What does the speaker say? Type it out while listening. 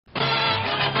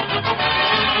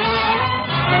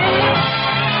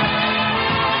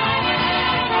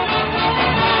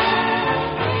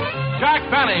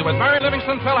Benny with Mary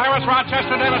Livingston, Phil Harris,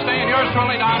 Rochester, Dennis Day, and yours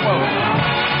truly, Don Wilson.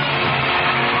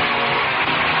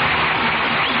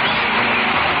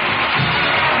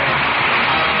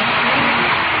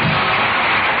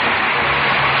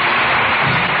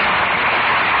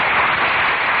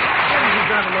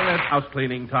 It's house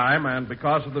cleaning time, and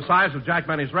because of the size of Jack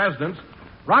Benny's residence,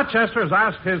 Rochester has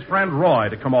asked his friend Roy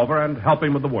to come over and help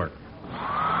him with the work.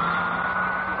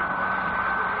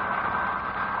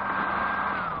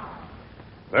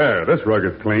 There, this rug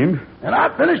is cleaned. And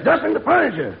I've finished dusting the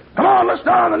furniture. Come on, let's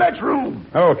start in the next room.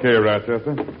 Okay,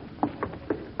 Rochester.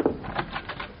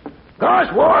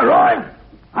 Gosh, Roy,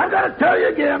 I've got to tell you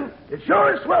again, it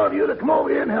sure is swell of you to come over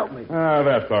here and help me.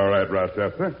 That's all right,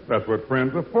 Rochester. That's what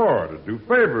friends are for, to do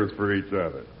favors for each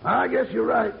other. I guess you're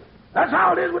right. That's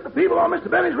how it is with the people on Mr.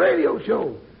 Benny's radio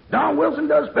show. Don Wilson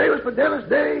does favors for Dennis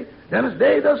Day. Dennis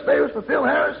Day does favors for Phil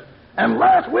Harris. And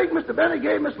last week, Mr. Benny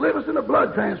gave Miss Livingston a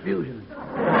blood transfusion.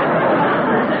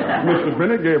 Mr.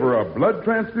 Benny gave her a blood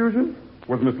transfusion?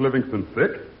 Was Miss Livingston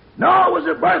sick? No, it was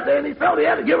her birthday, and he felt he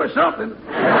had to give her something.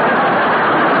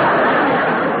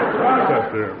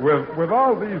 Rochester, with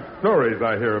all these stories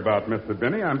I hear about Mr.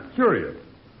 Benny, I'm curious.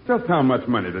 Just how much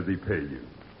money does he pay you?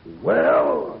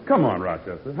 Well... Come on,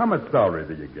 Rochester. How much salary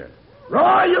do you get?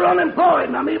 Roy, you're unemployed,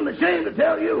 and I'm even ashamed to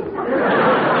tell you.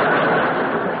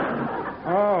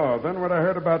 Oh, then what I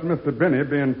heard about Mr. Benny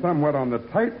being somewhat on the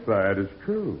tight side is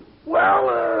true.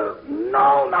 Well,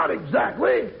 no, not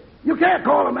exactly. You can't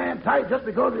call a man tight just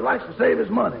because he likes to save his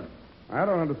money. I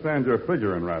don't understand your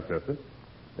figuring, Rochester.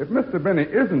 If Mr. Benny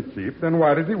isn't cheap, then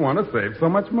why does he want to save so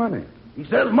much money? He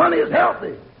says money is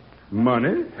healthy.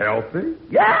 Money? Healthy?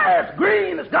 Yeah, it's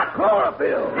green. It's got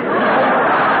chlorophyll.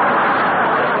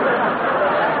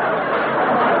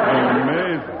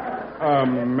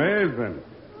 Amazing.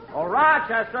 Oh,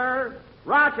 Rochester.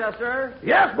 Rochester.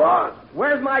 Yes, boss.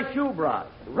 Where's my shoe brush?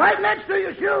 Right next to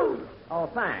your shoes. Oh,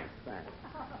 thanks.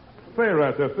 Say,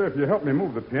 Rochester, if you help me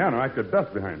move the piano, I could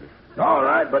dust behind it. All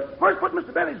right, but first put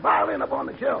Mr. Benny's violin up on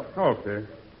the shelf. Okay.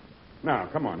 Now,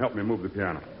 come on, help me move the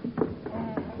piano.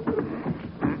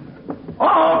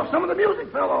 Oh, some of the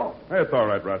music fell off. It's all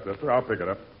right, Rochester. I'll pick it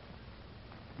up.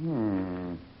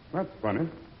 That's funny.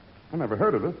 I never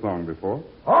heard of this song before.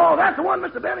 Oh, that's the one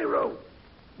Mr. Benny wrote.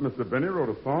 Mr. Benny wrote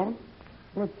a song?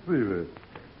 Let's see this.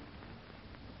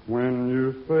 When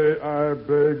you say I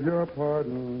beg your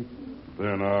pardon,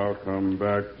 then I'll come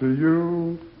back to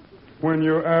you. When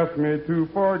you ask me to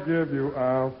forgive you,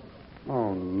 I'll...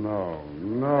 Oh, no.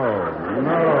 Now,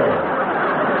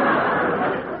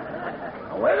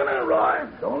 wait a minute, Roy.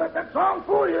 Don't let that song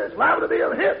fool you. It's liable to be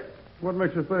a hit. What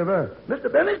makes you say that? Mr.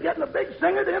 Benny's getting a big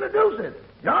singer to introduce it.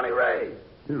 Johnny Ray.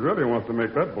 He really wants to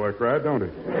make that boy cry, don't he?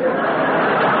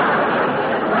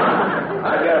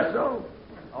 I guess so.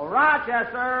 Oh,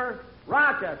 Rochester.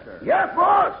 Rochester. Yes,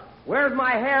 boss. Where's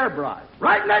my hairbrush?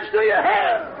 Right next to your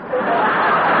hair.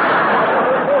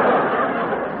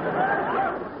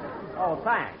 Oh,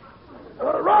 thanks.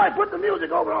 Roy, put the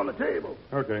music over on the table.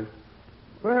 Okay.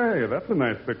 Say, that's a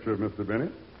nice picture of Mr. Benny.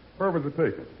 Where was it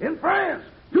taken? In France.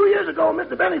 2 years ago,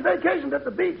 Mr. Benny vacationed at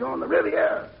the beach on the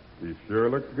Riviera. He sure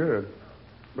looks good.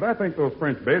 But I think those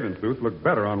French bathing suits look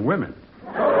better on women.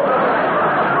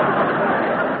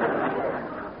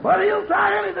 But he'll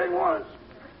try anything once.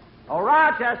 Oh,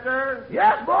 Rochester.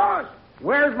 Yes, boss.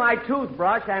 Where's my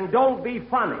toothbrush, and don't be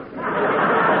funny.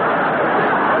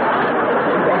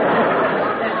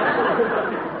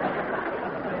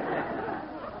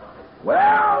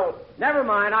 Well... Never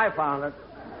mind, I found it.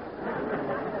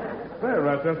 Say,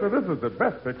 Rochester, this is the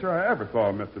best picture I ever saw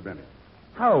of Mr. Benny.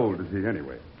 How old is he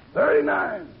anyway?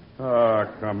 39. Oh,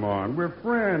 come on. We're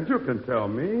friends. You can tell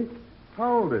me.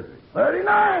 How old is he?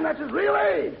 39. That's his real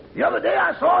age. The other day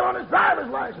I saw it on his driver's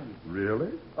license.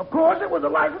 Really? Of course, it was a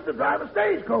license to drive a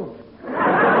stagecoach.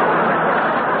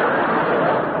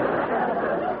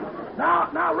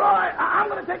 Now, Roy, I'm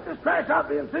going to take this trash out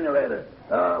the incinerator.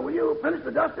 Will you finish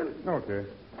the dusting? Okay.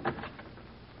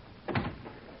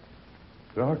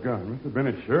 Doggone, Mr.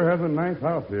 Benny sure has a nice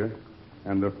house here.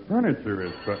 And the furniture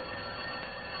is...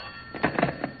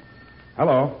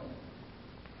 Hello?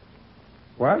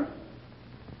 What?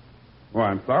 Oh,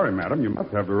 I'm sorry, madam. You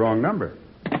must have the wrong number.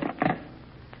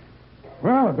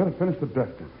 Well, I better finish the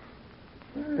dusting.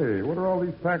 Hey, what are all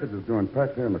these packages doing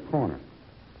packed there in the corner?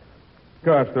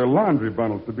 Gosh, they're laundry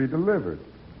bundles to be delivered.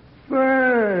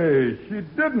 Say, she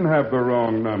didn't have the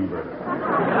wrong number.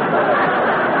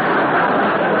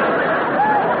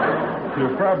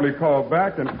 She'll probably call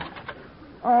back and...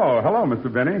 Oh, hello, Mr.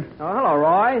 Benny. Oh, hello,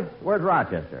 Roy. Where's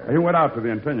Rochester? He went out to the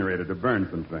incinerator to burn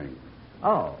some things.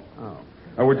 Oh.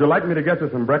 Would you like me to get you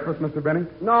some breakfast, Mr. Benny?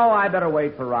 No, I better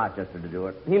wait for Rochester to do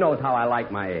it. He knows how I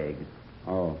like my eggs.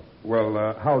 Oh.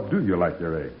 Well, how do you like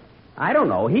your eggs? I don't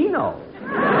know. He knows.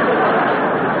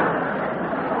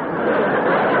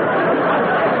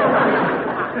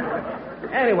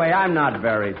 Anyway, I'm not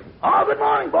very... Oh, good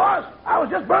morning, boss. I was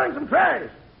just burning some trash.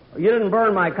 You didn't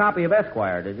burn my copy of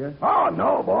Esquire, did you? Oh,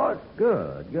 no, boss.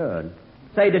 Good.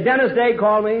 Say, did Dennis Day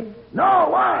call me? No,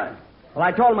 why? Well,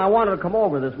 I told him I wanted to come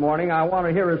over this morning. I want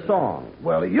to hear his song.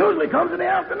 Well, he usually comes in the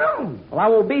afternoon. Well, I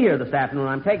won't be here this afternoon.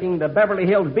 I'm taking the Beverly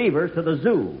Hills Beavers to the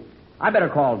zoo. I better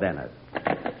call Dennis.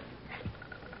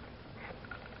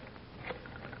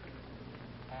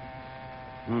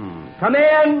 Come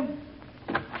in.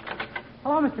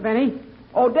 Hello, Mr. Benny.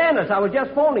 Oh, Dennis, I was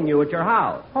just phoning you at your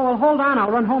house. Oh, well, hold on.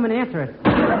 I'll run home and answer it.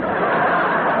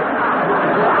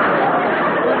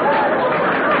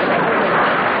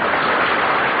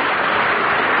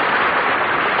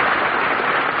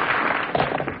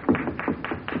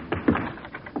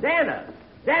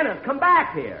 Dennis, come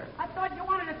back here. I thought you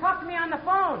wanted to talk to me on the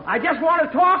phone. I just want to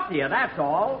talk to you, that's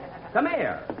all. Come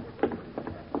here.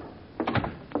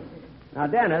 Now,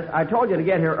 Dennis, I told you to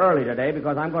get here early today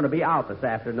because I'm going to be out this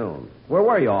afternoon. Where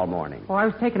were you all morning? Oh, I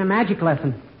was taking a magic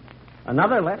lesson.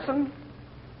 Another lesson?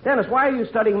 Dennis, why are you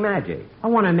studying magic? I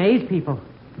want to amaze people.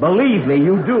 Believe me,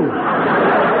 you do.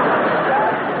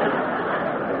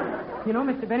 You know,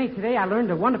 Mr. Benny, today I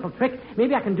learned a wonderful trick.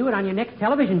 Maybe I can do it on your next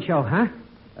television show, huh?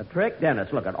 A trick?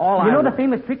 Dennis, look, at all You know the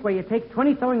famous trick where you take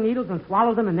 20 sewing needles and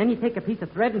swallow them, and then you take a piece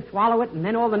of thread and swallow it, and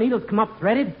then all the needles come up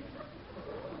threaded?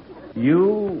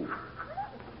 You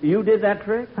did that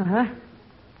trick? Uh-huh.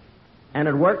 And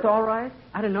it worked all right?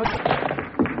 I don't know.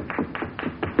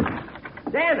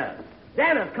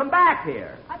 Dennis, come back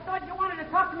here. I thought you wanted to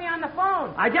talk to me on the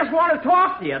phone. I just want to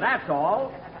talk to you, that's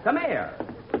all. Come here.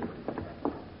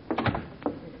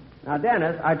 Now,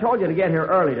 Dennis, I told you to get here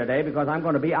early today because I'm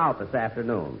going to be out this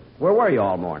afternoon. Where were you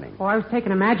all morning? Oh, I was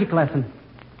taking a magic lesson.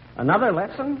 Another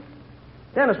lesson?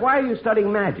 Dennis, why are you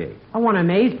studying magic? I want to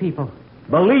amaze people.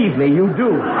 Believe me, you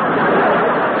do.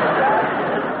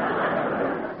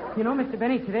 You know, Mr.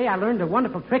 Benny, today I learned a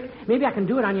wonderful trick. Maybe I can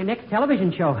do it on your next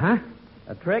television show, huh?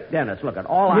 A trick? Dennis, look, at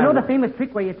all You know the famous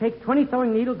trick where you take 20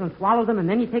 sewing needles and swallow them, and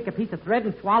then you take a piece of thread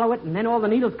and swallow it, and then all the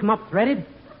needles come up threaded?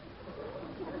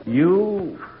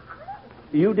 You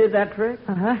did that trick?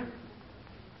 Uh-huh.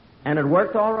 And it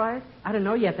worked all right? I don't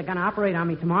know yet. They're going to operate on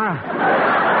me tomorrow.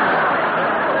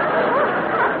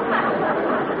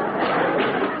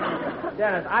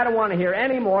 Dennis, I don't want to hear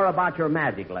any more about your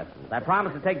magic lessons. I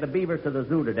promised to take the Beavers to the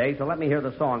zoo today, so let me hear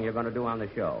the song you're going to do on the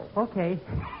show. Okay.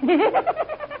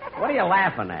 What are you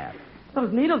laughing at?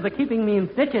 Those needles are keeping me in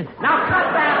stitches. Now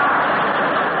cut that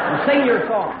out and sing your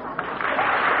song.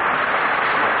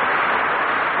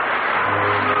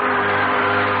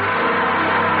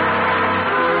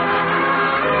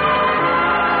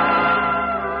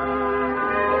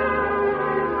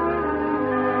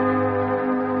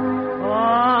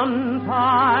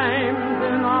 Sometimes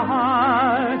in the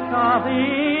hush of the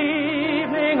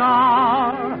evening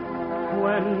hour,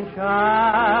 when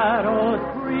shadows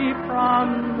creep from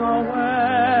the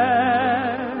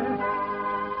west,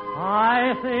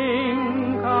 I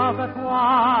think of the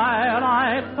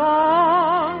twilight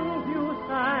songs you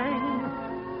sang,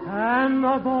 and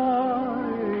the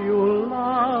boy you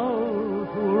love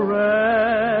to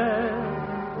rest.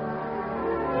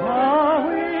 Oh,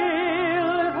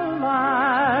 little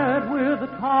lad with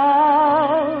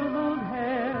tousled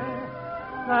hair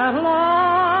that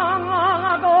long, long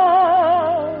ago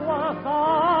was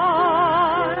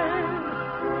thine.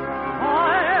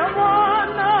 I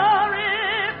wonder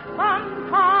if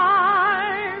sometimes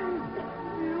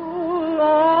you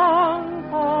long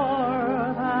for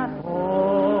that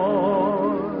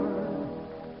boy.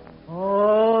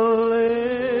 Oh,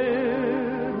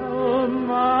 little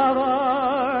mother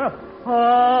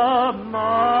of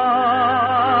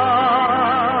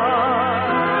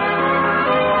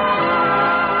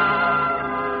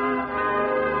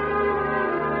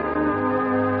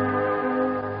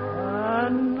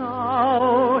And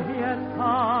now he has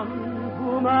come to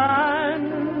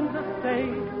man's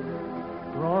estate,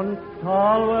 grown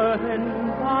stalwart in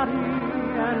body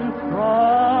and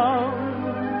strong.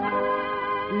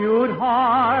 You'd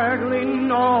hardly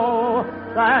know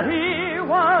that he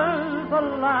was the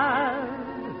lad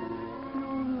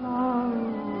you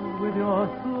loved with your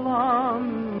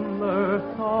slumber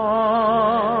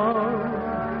song.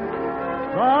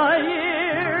 The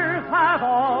years have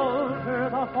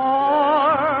altered the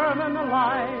form and the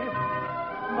life,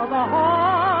 but the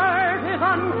heart is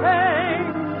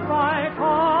unchanged by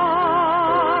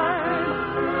time.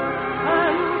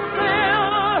 And still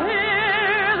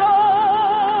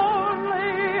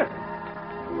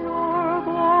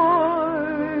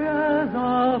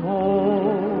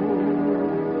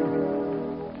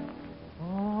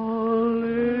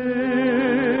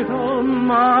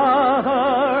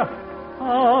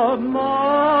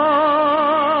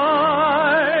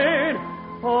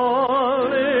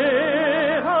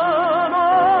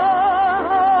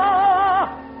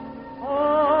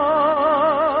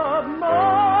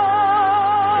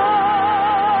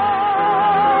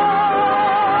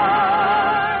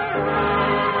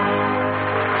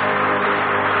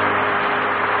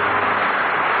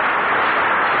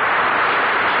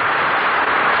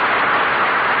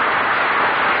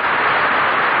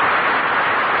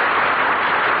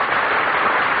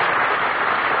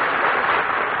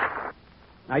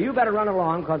Now, you better run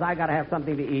along because I got to have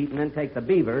something to eat and then take the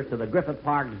Beavers to the Griffith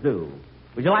Park Zoo.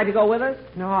 Would you like to go with us?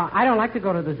 No, I don't like to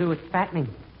go to the zoo. It's fattening.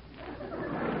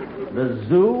 The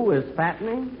zoo is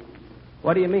fattening?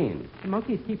 What do you mean? The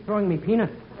monkeys keep throwing me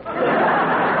peanuts.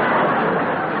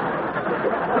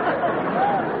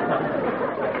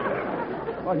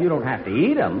 Well, you don't have to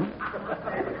eat them.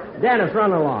 Dennis,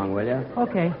 run along, will you?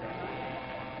 Okay.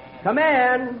 Come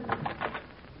in.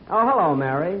 Oh, hello,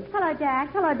 Mary. Hello,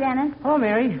 Jack. Hello, Dennis. Hello,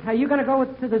 Mary. Are you going to go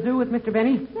to the zoo with Mr.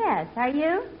 Benny? Yes, are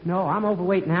you? No, I'm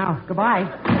overweight now. Goodbye.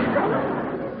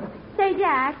 Say,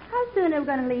 Jack, how soon are we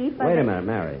going to leave? Wait a minute,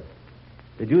 Mary.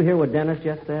 Did you hear what Dennis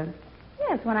just said?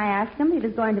 Yes, when I asked him if he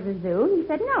was going to the zoo, he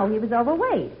said no, he was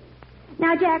overweight.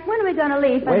 Now, Jack, when are we going to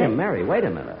leave? Wait a minute, Mary, wait a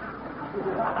minute.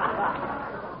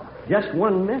 Just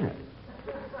 1 minute.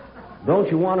 Don't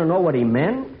you want to know what he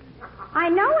meant? I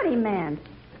know what he meant.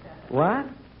 What?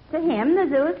 To him, the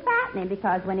zoo is fattening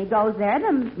because when he goes there,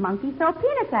 the monkeys throw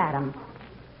peanuts at him.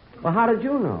 Well, how did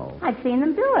you know? I've seen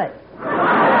them do it.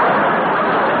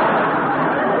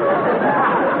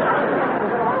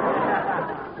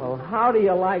 Well, how do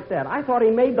you like that? I thought he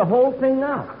made the whole thing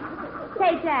up.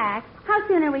 Say, Jack, how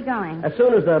soon are we going? As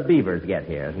soon as the Beavers get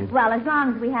here. Well, as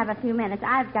long as we have a few minutes,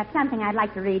 I've got something I'd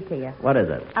like to read to you. What is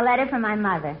it? A letter from my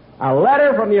mother. A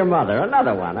letter from your mother.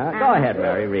 Another one, huh? Go ahead,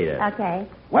 Mary. Read it. Okay.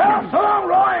 Well, so long,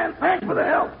 Roy, and thanks for the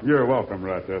help. You're welcome,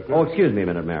 Rochester. Oh, excuse me a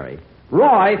minute, Mary.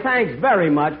 Roy, thanks very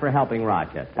much for helping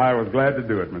Rochester. I was glad to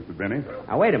do it, Mr. Benny.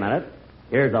 Now, wait a minute.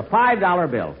 Here's a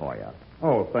 $5 bill for you.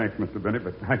 Oh, thanks, Mr. Benny,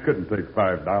 but I couldn't take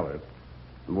 $5.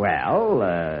 Well,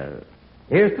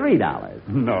 here's $3.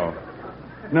 No.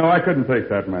 No, I couldn't take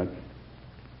that much.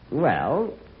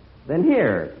 Well, then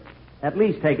here, at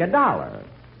least take $1.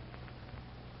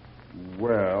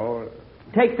 Well,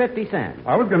 Take 50 cents.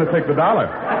 I was going to take the $1.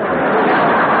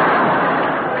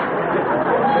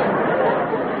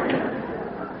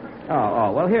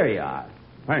 Oh, well, here you are.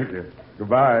 Thank you.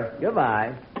 Goodbye.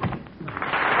 Goodbye.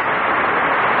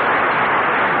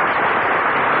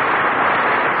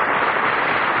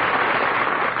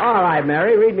 All right,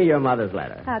 Mary, read me your mother's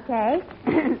letter. Okay.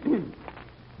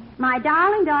 My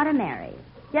darling daughter, Mary,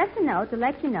 just a note to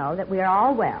let you know that we are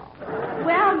all well.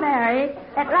 Well, Mary,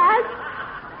 at last...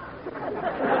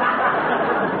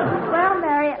 Well,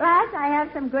 Mary, at last I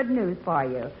have some good news for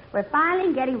you. We're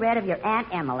finally getting rid of your Aunt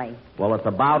Emily. Well, it's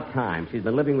about time. She's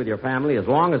been living with your family as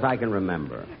long as I can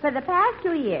remember. For the past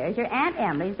 2 years, your Aunt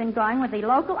Emily's been going with the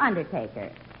local undertaker.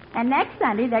 And next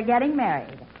Sunday, they're getting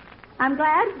married. I'm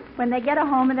glad when they get a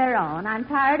home of their own. I'm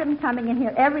tired of them coming in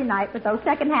here every night with those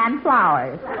second-hand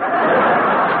flowers.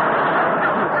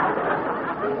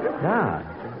 God.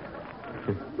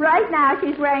 Right now,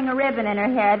 she's wearing a ribbon in her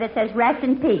hair that says, "Rest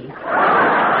in peace."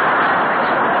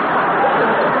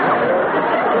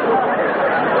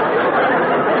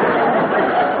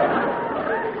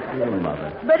 Your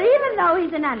mother. But even though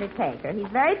he's an undertaker, he's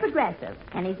very progressive,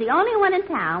 and he's the only one in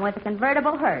town with a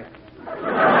convertible hearse.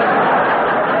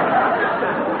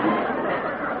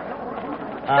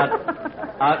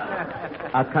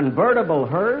 A convertible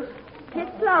hearse? His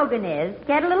slogan is,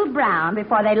 "Get a little brown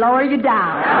before they lower you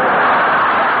down."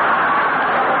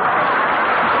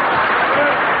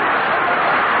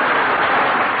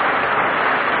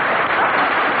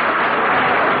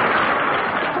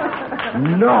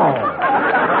 No.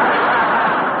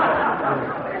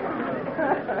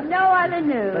 No other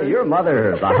news. Hey, your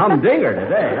mother's a humdinger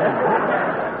today.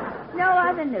 Huh? No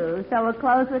other news, so we'll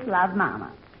close with love, Mama.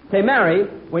 Say, Mary,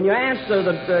 when you answer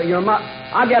your mother...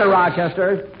 I'll get it,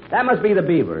 Rochester. That must be the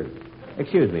Beavers.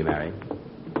 Excuse me, Mary.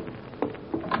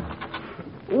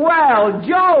 Well,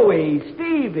 Joey,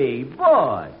 Stevie,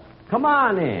 Bud, come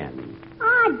on in.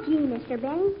 Ah, gee, Mr.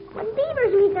 Benny. When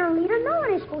Beavers meet their leader, no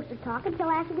one is supposed to talk until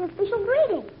after the official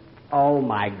greeting. Oh,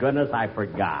 my goodness, I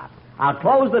forgot. I'll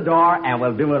close the door and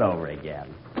we'll do it over again.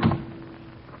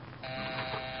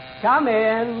 Come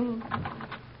in.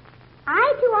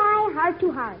 Eye to eye, heart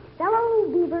to heart, fellow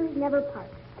Beavers never part.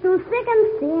 Through thick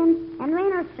and thin, and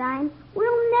rain or shine,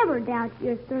 we'll never doubt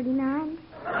you're 39.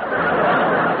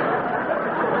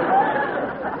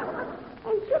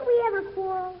 And should we ever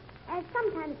quarrel, as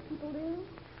sometimes people do,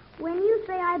 when you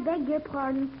say I beg your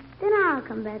pardon, then I'll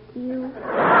come back to you.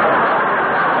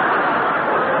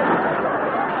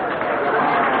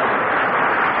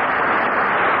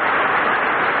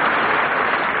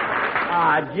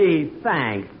 Ah, gee,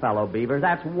 thanks, fellow Beavers.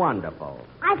 That's wonderful.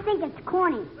 I think it's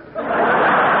corny.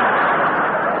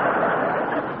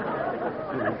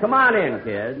 Come on in,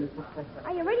 kids.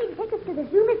 Are you ready to take us to the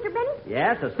zoo, Mr. Benny?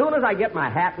 Yes, as soon as I get my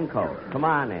hat and coat. Come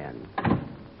on in.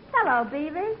 Hello,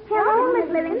 Beavers. Hello, Miss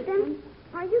Livingston.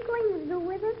 Are you going to the zoo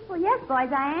with us? Well, yes,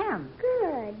 boys, I am.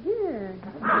 Good, good.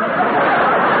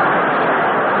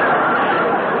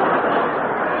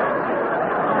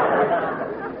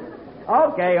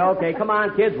 Okay. Come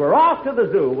on, kids. We're off to the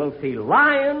zoo. We'll see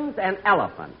lions and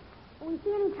elephants. Will we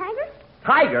see any tigers?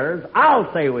 Tigers?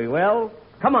 I'll say we will.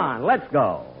 Come on, let's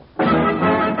go. Well,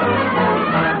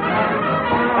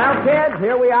 kids,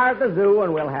 here we are at the zoo,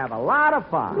 and we'll have a lot of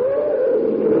fun.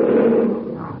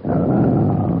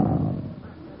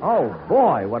 Oh,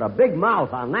 boy, what a big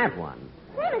mouth on that one.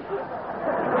 Famous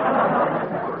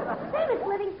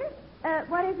Livingston.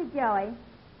 What is it, Joey?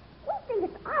 We think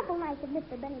it's awful nice of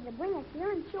Mr. Benny to bring us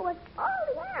here and show us all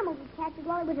the animals he captured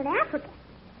while he was in Africa.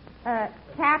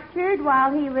 Captured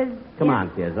while he was... Come on,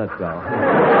 kids, let's go.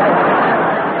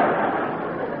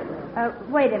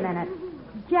 Wait a minute.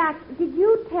 Jack, did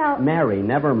you tell... Mary,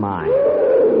 never mind.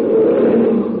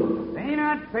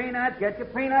 Peanuts. Get your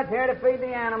peanuts here to feed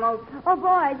the animals. Oh,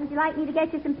 boys, would you like me to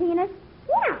get you some peanuts?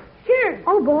 Yeah, sure.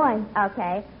 Oh, boy.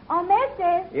 Okay. Oh,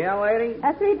 mister. Yeah, lady?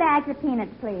 3 bags of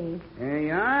peanuts, please. Here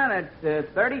you are. That's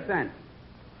 30 cents.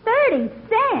 30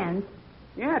 cents?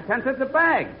 Yeah, 10 cents a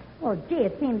bag. Well, gee,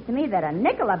 it seems to me that a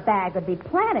nickel a bag would be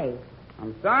plenty.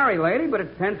 I'm sorry, lady, but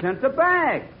it's 10 cents a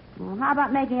bag. Well, how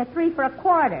about making it 3 for a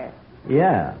quarter?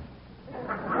 Yeah.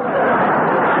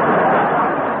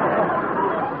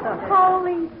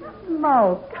 Holy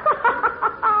smoke.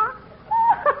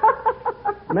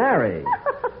 Mary,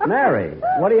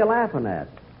 what are you laughing at?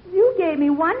 You gave me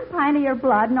 1 pint of your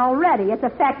blood, and already it's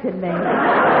affected me.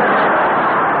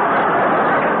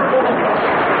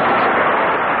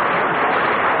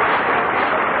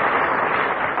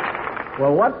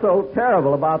 Well, what's so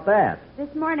terrible about that?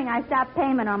 This morning I stopped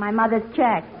payment on my mother's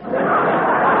check.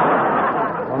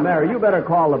 Well, Mary, you better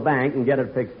call the bank and get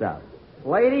it fixed up.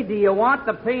 Lady, do you want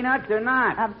the peanuts or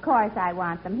not? Of course I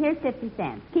want them. Here's 50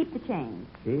 cents. Keep the change.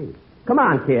 Gee. Come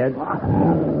on, kids. Hey,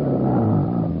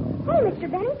 Mr.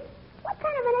 Benny, what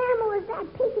kind of an animal is that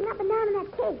pacing up and down in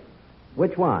that cage?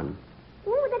 Which one? The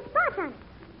one with that spot on it.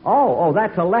 Oh,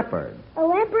 that's a leopard. A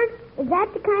leopard? Is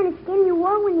that the kind of skin you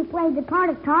wore when you played the part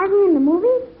of Tarzan in the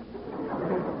movie?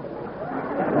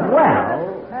 Well...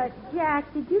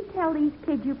 Jack, did you tell these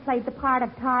kids you played the part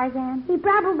of Tarzan? He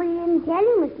probably didn't tell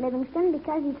you, Miss Livingston,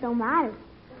 because he's so modest.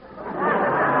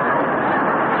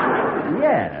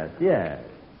 Yes.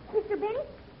 Mr. Benny,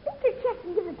 lift your chest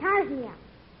and give the Tarzan yell.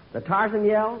 The Tarzan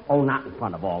yell? Oh, not in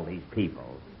front of all these people.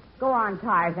 Go on,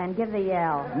 Tarzan. Give the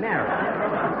yell.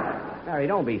 Mary,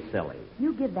 don't be silly.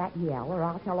 You give that yell, or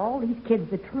I'll tell all these kids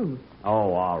the truth.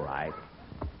 Oh, all right.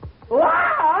 What's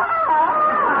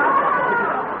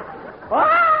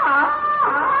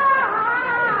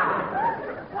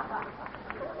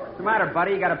the matter,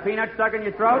 buddy? You got a peanut stuck in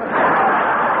your throat?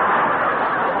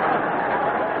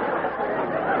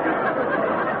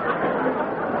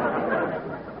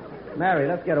 Mary,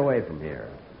 let's get away from here.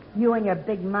 You and your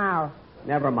big mouth.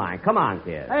 Never mind. Come on,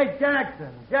 kid. Hey,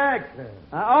 Jackson.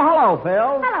 Hello,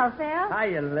 Phil. Hello, Phil.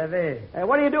 Hiya, Livy. Hey,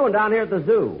 what are you doing down here at the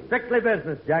zoo? Strictly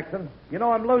business, Jackson. You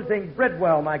know I'm losing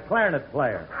Bridwell, my clarinet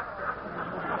player.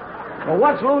 Well,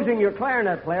 what's losing your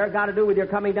clarinet player got to do with your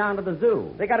coming down to the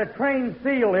zoo? They got a trained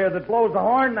seal here that blows the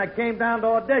horn, and I came down to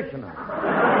audition him.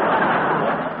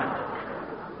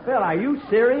 Phil, are you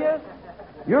serious?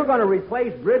 You're going to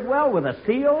replace Bridwell with a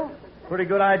seal? Pretty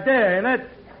good idea, ain't it?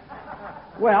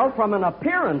 Well, from an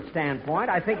appearance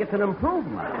standpoint, I think it's an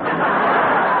improvement.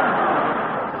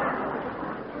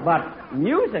 But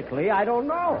musically, I don't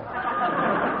know.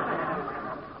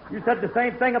 You said the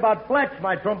same thing about Fletch,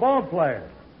 my trombone player.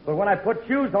 But when I put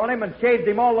shoes on him and shaved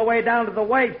him all the way down to the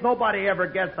waist, nobody ever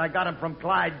guessed I got him from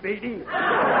Clyde Beatty.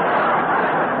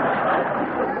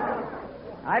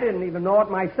 I didn't even know it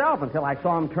myself until I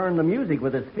saw him turn the music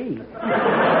with his feet.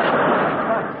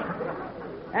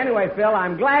 Anyway, Phil,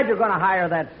 I'm glad you're going to hire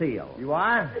that seal. You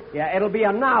are? Yeah, it'll be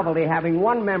a novelty having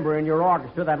one member in your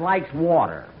orchestra that likes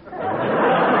water.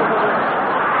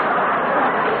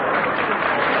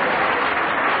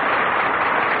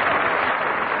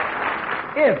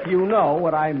 If you know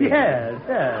what I mean. Yes.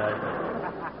 Oh,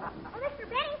 Mr.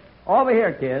 Benny? Over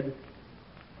here, kid.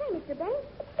 Say, Mr. Benny,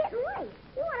 it's getting late.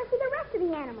 We want to see the rest of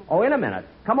the animals. Oh, in a minute.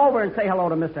 Come over and say hello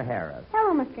to Mr. Harris.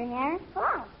 Hello, Mr. Harris.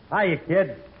 Hello. Hiya,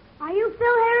 kid. Are you Phil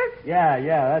Harris?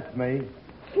 Yeah, that's me.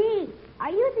 Gee,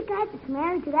 are you the guy that's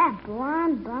married to that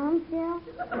blonde bombshell?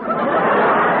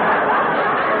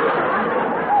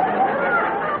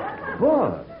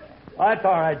 Good. That's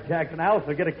all right, Jackson. Alice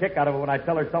will get a kick out of it when I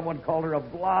tell her someone called her a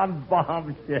blonde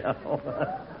bombshell.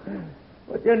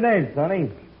 What's your name, Sonny?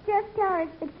 Just tell her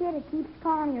it's the kid that keeps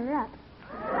calling her up.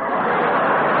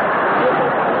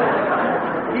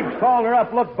 Keep calling her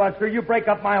up. Look, Buster, you break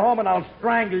up my home and I'll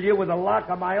strangle you with a lock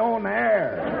of my own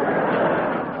hair.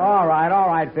 All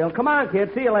right, Phil. Come on,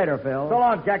 kid. See you later, Phil. So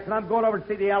long, Jackson. I'm going over to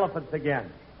see the elephants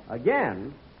again.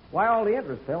 Again? Why all the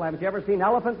interest, Phil? Haven't you ever seen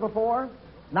elephants before?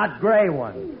 Not gray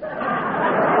ones.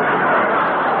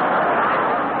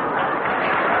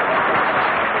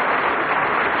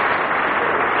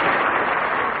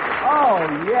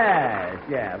 Oh,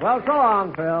 yes. Well, so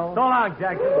long, Phil. So long,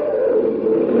 Jackson.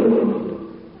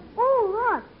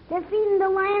 Oh, look. They're feeding the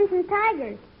lions and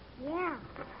tigers. Yeah.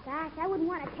 Gosh, I wouldn't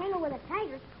want to tangle with a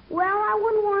tiger. Well, I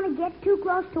wouldn't want to get too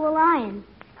close to a lion.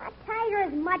 A tiger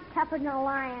is much tougher than a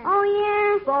lion. Oh,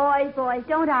 yeah? Boys,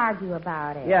 don't argue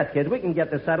about it. Yes, kids, we can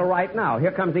get this settled right now.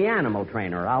 Here comes the animal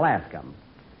trainer. I'll ask him.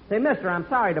 Say, mister, I'm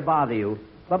sorry to bother you,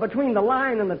 but between the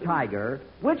lion and the tiger,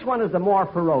 which one is the more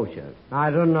ferocious?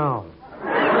 I don't know.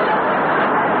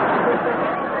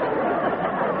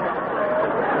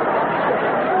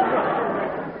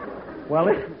 Well,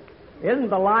 isn't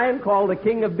the lion called the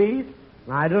king of beasts?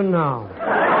 I don't know.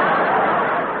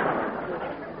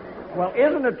 Well,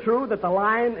 isn't it true that the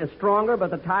lion is stronger,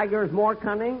 but the tiger is more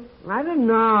cunning? I don't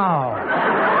know.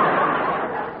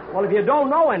 Well, if you don't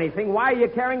know anything, why are you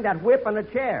carrying that whip and a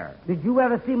chair? Did you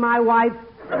ever see my wife?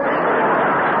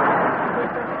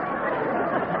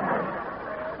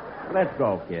 Let's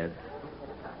go, kids.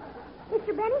 Mr.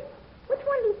 Benny, which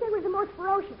one do you say was the most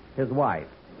ferocious? His wife.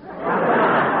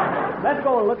 Let's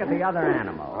go and look at the other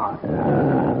animal.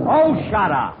 Oh,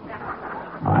 shut up.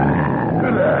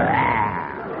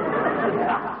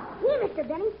 Here, Mr.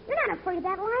 Benny, you're not afraid of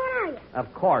that lion, are you?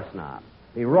 Of course not.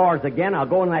 If he roars again, I'll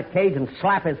go in that cage and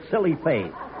slap his silly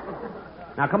face.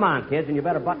 Now, come on, kids, and you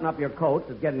better button up your coats.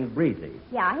 It's getting breezy.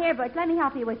 Yeah, here, Butch, let me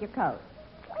help you with your coat.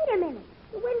 Wait a minute.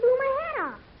 The wind blew my hat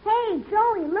off. Hey,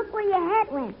 Joey, look where your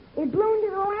hat went. It blew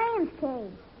into the lion's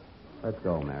cage. Let's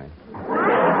go, Mary. I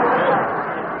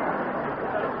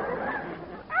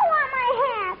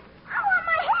want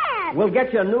my hat. We'll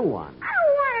get you a new one. I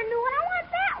don't want a new one. I want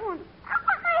that one. I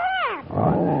want my hat.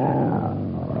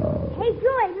 Hey,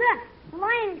 Joey, look. The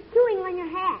lion is chewing on your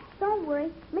hat. Don't worry.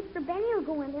 Mr. Benny will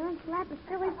go in there and slap his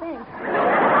silly face.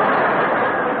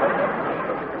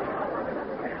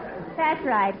 That's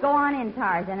right. Go on in,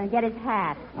 Tarzan, and get his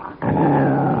hat.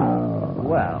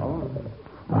 Well.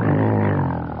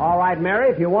 All right, Mary,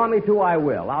 if you want me to, I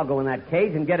will. I'll go in that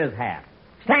cage and get his hat.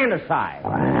 Stand aside.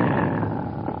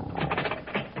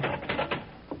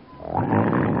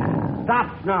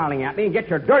 Stop snarling at me and get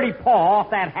your dirty paw off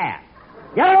that hat.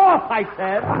 Get it off, I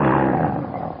said.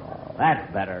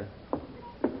 That's better.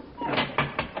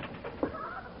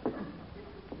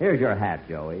 Here's your hat,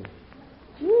 Joey.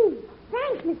 Gee,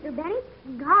 thanks, Mr. Benny.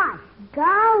 Gosh,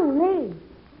 golly.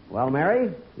 Well,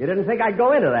 Mary, you didn't think I'd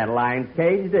go into that lion's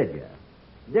cage, did you?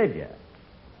 Did you?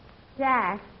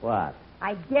 Jack, What?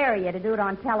 I dare you to do it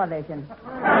on television.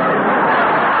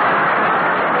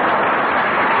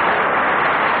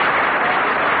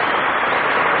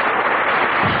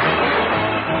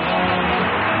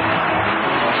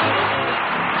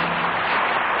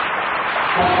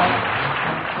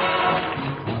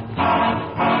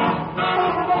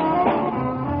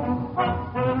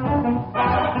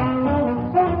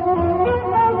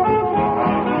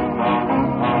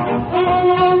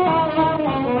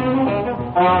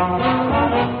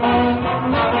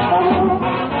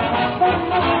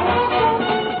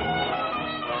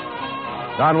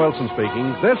 Don Wilson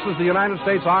speaking. This is the United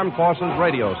States Armed Forces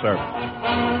Radio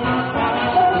Service.